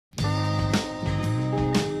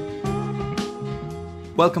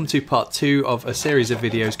Welcome to part 2 of a series of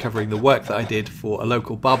videos covering the work that I did for a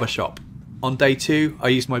local barber shop. On day 2 I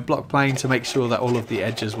used my block plane to make sure that all of the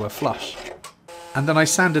edges were flush. And then I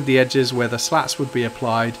sanded the edges where the slats would be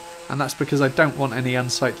applied, and that's because I don't want any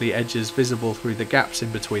unsightly edges visible through the gaps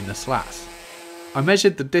in between the slats. I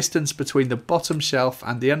measured the distance between the bottom shelf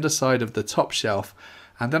and the underside of the top shelf,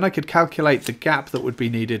 and then I could calculate the gap that would be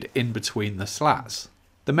needed in between the slats.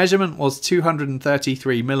 The measurement was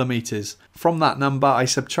 233mm. From that number I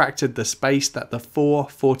subtracted the space that the four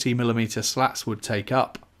 40mm slats would take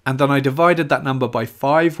up, and then I divided that number by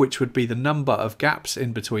 5, which would be the number of gaps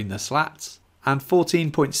in between the slats, and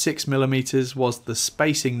 14.6mm was the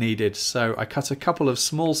spacing needed, so I cut a couple of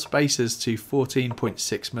small spaces to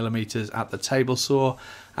 14.6mm at the table saw,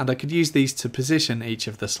 and I could use these to position each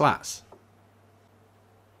of the slats.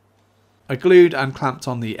 I glued and clamped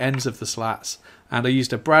on the ends of the slats, and I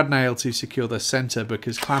used a brad nail to secure the centre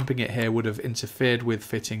because clamping it here would have interfered with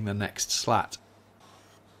fitting the next slat.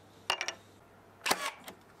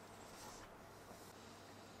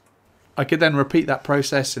 I could then repeat that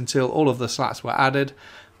process until all of the slats were added,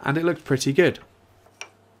 and it looked pretty good.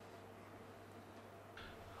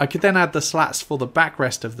 I could then add the slats for the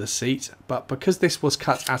backrest of the seat, but because this was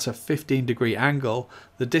cut at a 15-degree angle,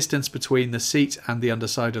 the distance between the seat and the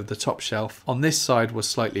underside of the top shelf on this side was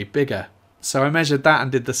slightly bigger. So I measured that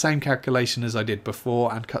and did the same calculation as I did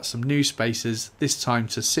before and cut some new spaces, this time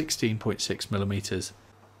to 16.6mm.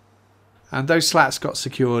 And those slats got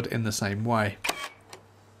secured in the same way.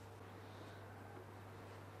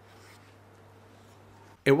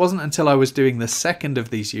 It wasn't until I was doing the second of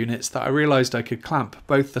these units that I realised I could clamp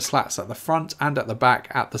both the slats at the front and at the back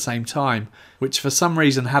at the same time, which for some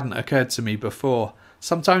reason hadn't occurred to me before.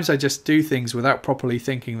 Sometimes I just do things without properly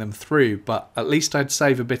thinking them through, but at least I'd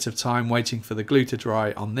save a bit of time waiting for the glue to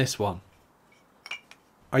dry on this one.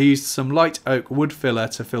 I used some light oak wood filler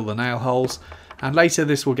to fill the nail holes, and later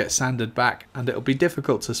this will get sanded back and it'll be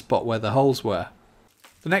difficult to spot where the holes were.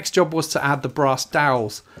 The next job was to add the brass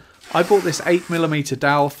dowels. I bought this 8mm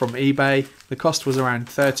dowel from eBay. The cost was around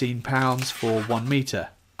 £13 for 1 metre.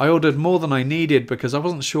 I ordered more than I needed because I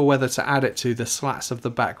wasn't sure whether to add it to the slats of the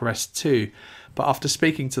backrest too, but after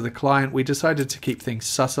speaking to the client we decided to keep things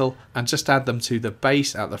subtle and just add them to the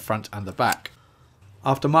base at the front and the back.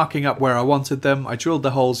 After marking up where I wanted them, I drilled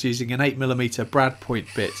the holes using an 8mm brad point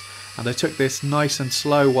bit, and I took this nice and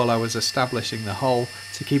slow while I was establishing the hole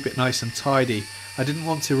to keep it nice and tidy. I didn't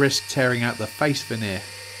want to risk tearing out the face veneer.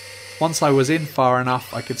 Once I was in far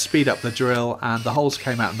enough I could speed up the drill and the holes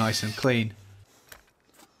came out nice and clean.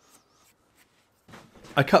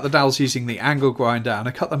 I cut the dowels using the angle grinder and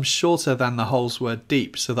I cut them shorter than the holes were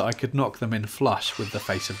deep so that I could knock them in flush with the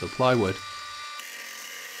face of the plywood.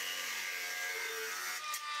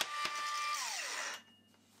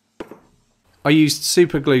 I used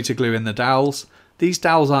super glue to glue in the dowels. These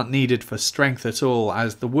dowels aren't needed for strength at all,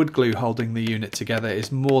 as the wood glue holding the unit together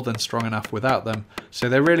is more than strong enough without them, so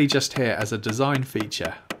they're really just here as a design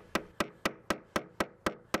feature.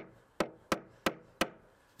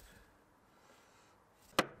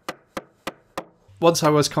 Once I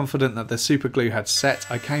was confident that the super glue had set,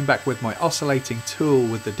 I came back with my oscillating tool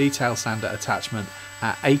with the detail sander attachment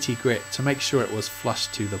at 80 grit to make sure it was flush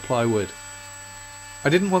to the plywood. I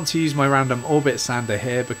didn't want to use my random orbit sander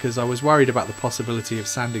here because I was worried about the possibility of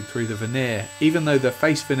sanding through the veneer. Even though the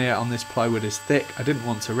face veneer on this plywood is thick, I didn't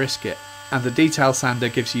want to risk it. And the detail sander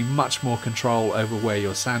gives you much more control over where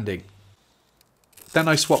you're sanding. Then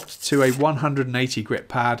I swapped to a 180 grit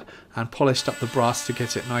pad and polished up the brass to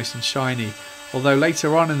get it nice and shiny. Although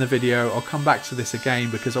later on in the video I'll come back to this again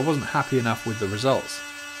because I wasn't happy enough with the results.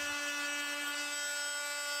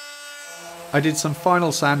 I did some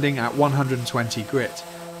final sanding at 120 grit.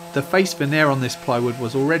 The face veneer on this plywood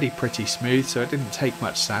was already pretty smooth, so it didn't take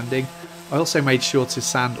much sanding. I also made sure to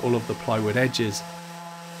sand all of the plywood edges.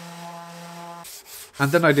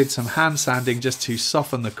 And then I did some hand sanding just to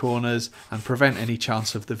soften the corners and prevent any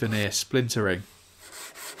chance of the veneer splintering.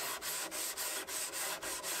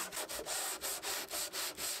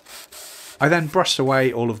 I then brushed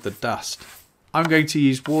away all of the dust. I'm going to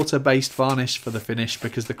use water-based varnish for the finish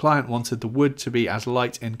because the client wanted the wood to be as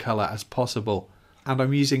light in colour as possible, and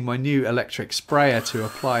I'm using my new electric sprayer to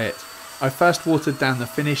apply it. I first watered down the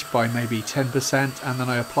finish by maybe 10% and then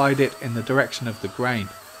I applied it in the direction of the grain.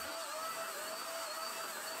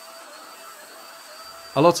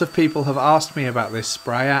 A lot of people have asked me about this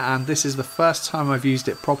sprayer, and this is the first time I've used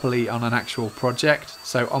it properly on an actual project,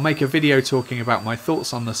 so I'll make a video talking about my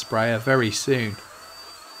thoughts on the sprayer very soon.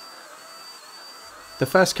 The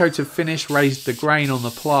first coat of finish raised the grain on the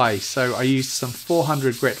ply, so I used some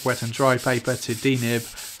 400 grit wet and dry paper to denib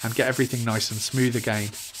and get everything nice and smooth again.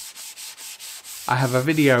 I have a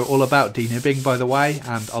video all about denibbing, by the way,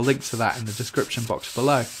 and I'll link to that in the description box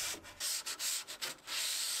below.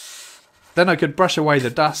 Then I could brush away the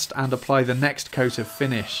dust and apply the next coat of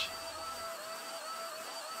finish.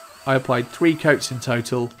 I applied 3 coats in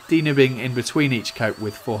total, denibbing in between each coat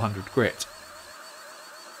with 400 grit.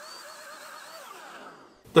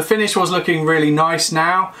 The finish was looking really nice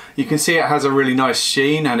now. You can see it has a really nice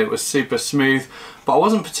sheen and it was super smooth, but I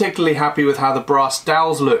wasn't particularly happy with how the brass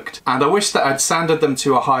dowels looked, and I wish that I'd sanded them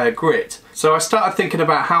to a higher grit. So I started thinking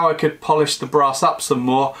about how I could polish the brass up some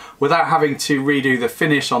more without having to redo the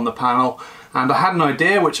finish on the panel, and I had an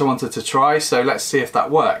idea which I wanted to try, so let's see if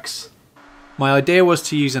that works. My idea was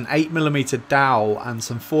to use an 8mm dowel and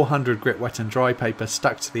some 400 grit wet and dry paper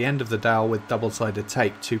stuck to the end of the dowel with double-sided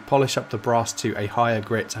tape to polish up the brass to a higher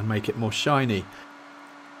grit and make it more shiny.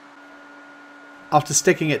 After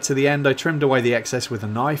sticking it to the end, I trimmed away the excess with a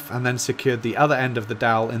knife and then secured the other end of the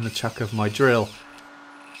dowel in the chuck of my drill.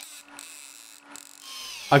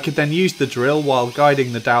 I could then use the drill while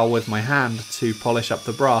guiding the dowel with my hand to polish up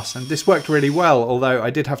the brass, and this worked really well, although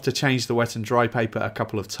I did have to change the wet and dry paper a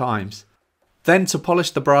couple of times. Then, to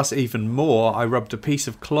polish the brass even more, I rubbed a piece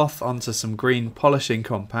of cloth onto some green polishing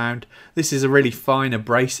compound. This is a really fine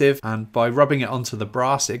abrasive, and by rubbing it onto the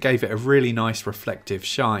brass it gave it a really nice reflective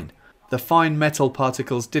shine. The fine metal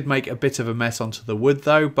particles did make a bit of a mess onto the wood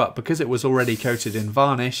though, but because it was already coated in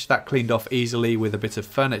varnish, that cleaned off easily with a bit of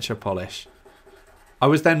furniture polish. I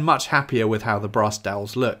was then much happier with how the brass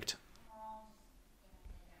dowels looked.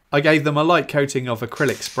 I gave them a light coating of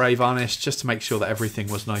acrylic spray varnish just to make sure that everything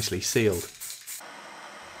was nicely sealed.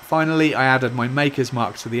 Finally, I added my maker's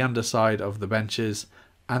mark to the underside of the benches,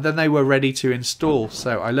 and then they were ready to install,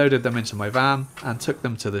 so I loaded them into my van and took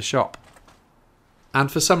them to the shop.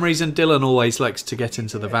 And for some reason Dylan always likes to get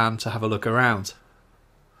into the van to have a look around.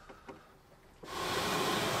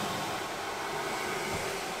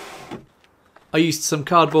 I used some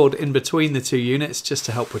cardboard in between the 2 units just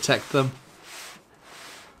to help protect them.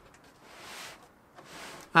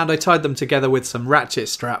 And I tied them together with some ratchet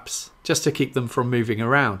straps just to keep them from moving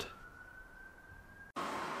around.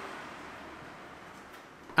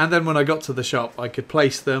 And then when I got to the shop I could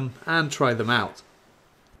place them and try them out.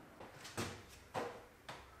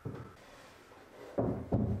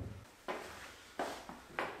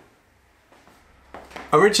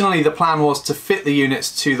 Originally the plan was to fit the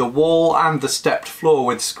units to the wall and the stepped floor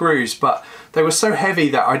with screws, but they were so heavy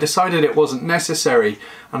that I decided it wasn't necessary,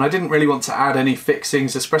 and I didn't really want to add any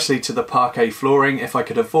fixings, especially to the parquet flooring, if I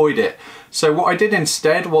could avoid it. So what I did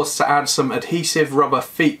instead was to add some adhesive rubber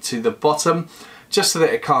feet to the bottom, just so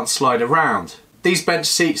that it can't slide around. These bench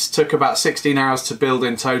seats took about 16 hours to build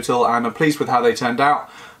in total, and I'm pleased with how they turned out.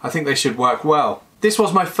 I think they should work well. This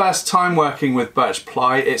was my first time working with birch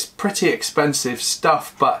ply. It's pretty expensive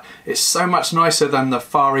stuff, but it's so much nicer than the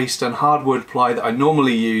Far Eastern hardwood ply that I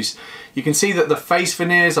normally use. You can see that the face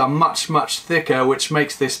veneers are much thicker, which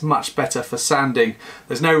makes this much better for sanding.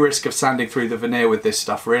 There's no risk of sanding through the veneer with this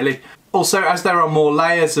stuff really. Also, as there are more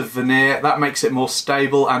layers of veneer, that makes it more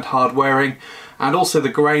stable and hard wearing, and also the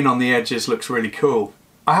grain on the edges looks really cool.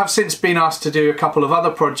 I have since been asked to do a couple of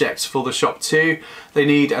other projects for the shop too. They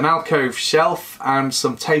need an alcove shelf and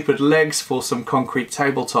some tapered legs for some concrete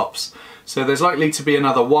tabletops. So there's likely to be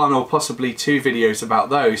another 1 or possibly 2 videos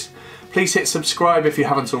about those. Please hit subscribe if you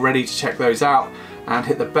haven't already to check those out, and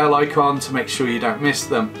hit the bell icon to make sure you don't miss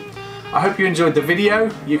them. I hope you enjoyed the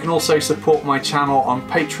video. You can also support my channel on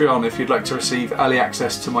Patreon if you'd like to receive early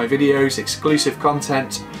access to my videos, exclusive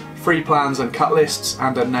content, free plans and cut lists,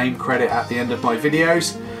 and a name credit at the end of my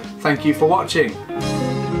videos. Thank you for watching.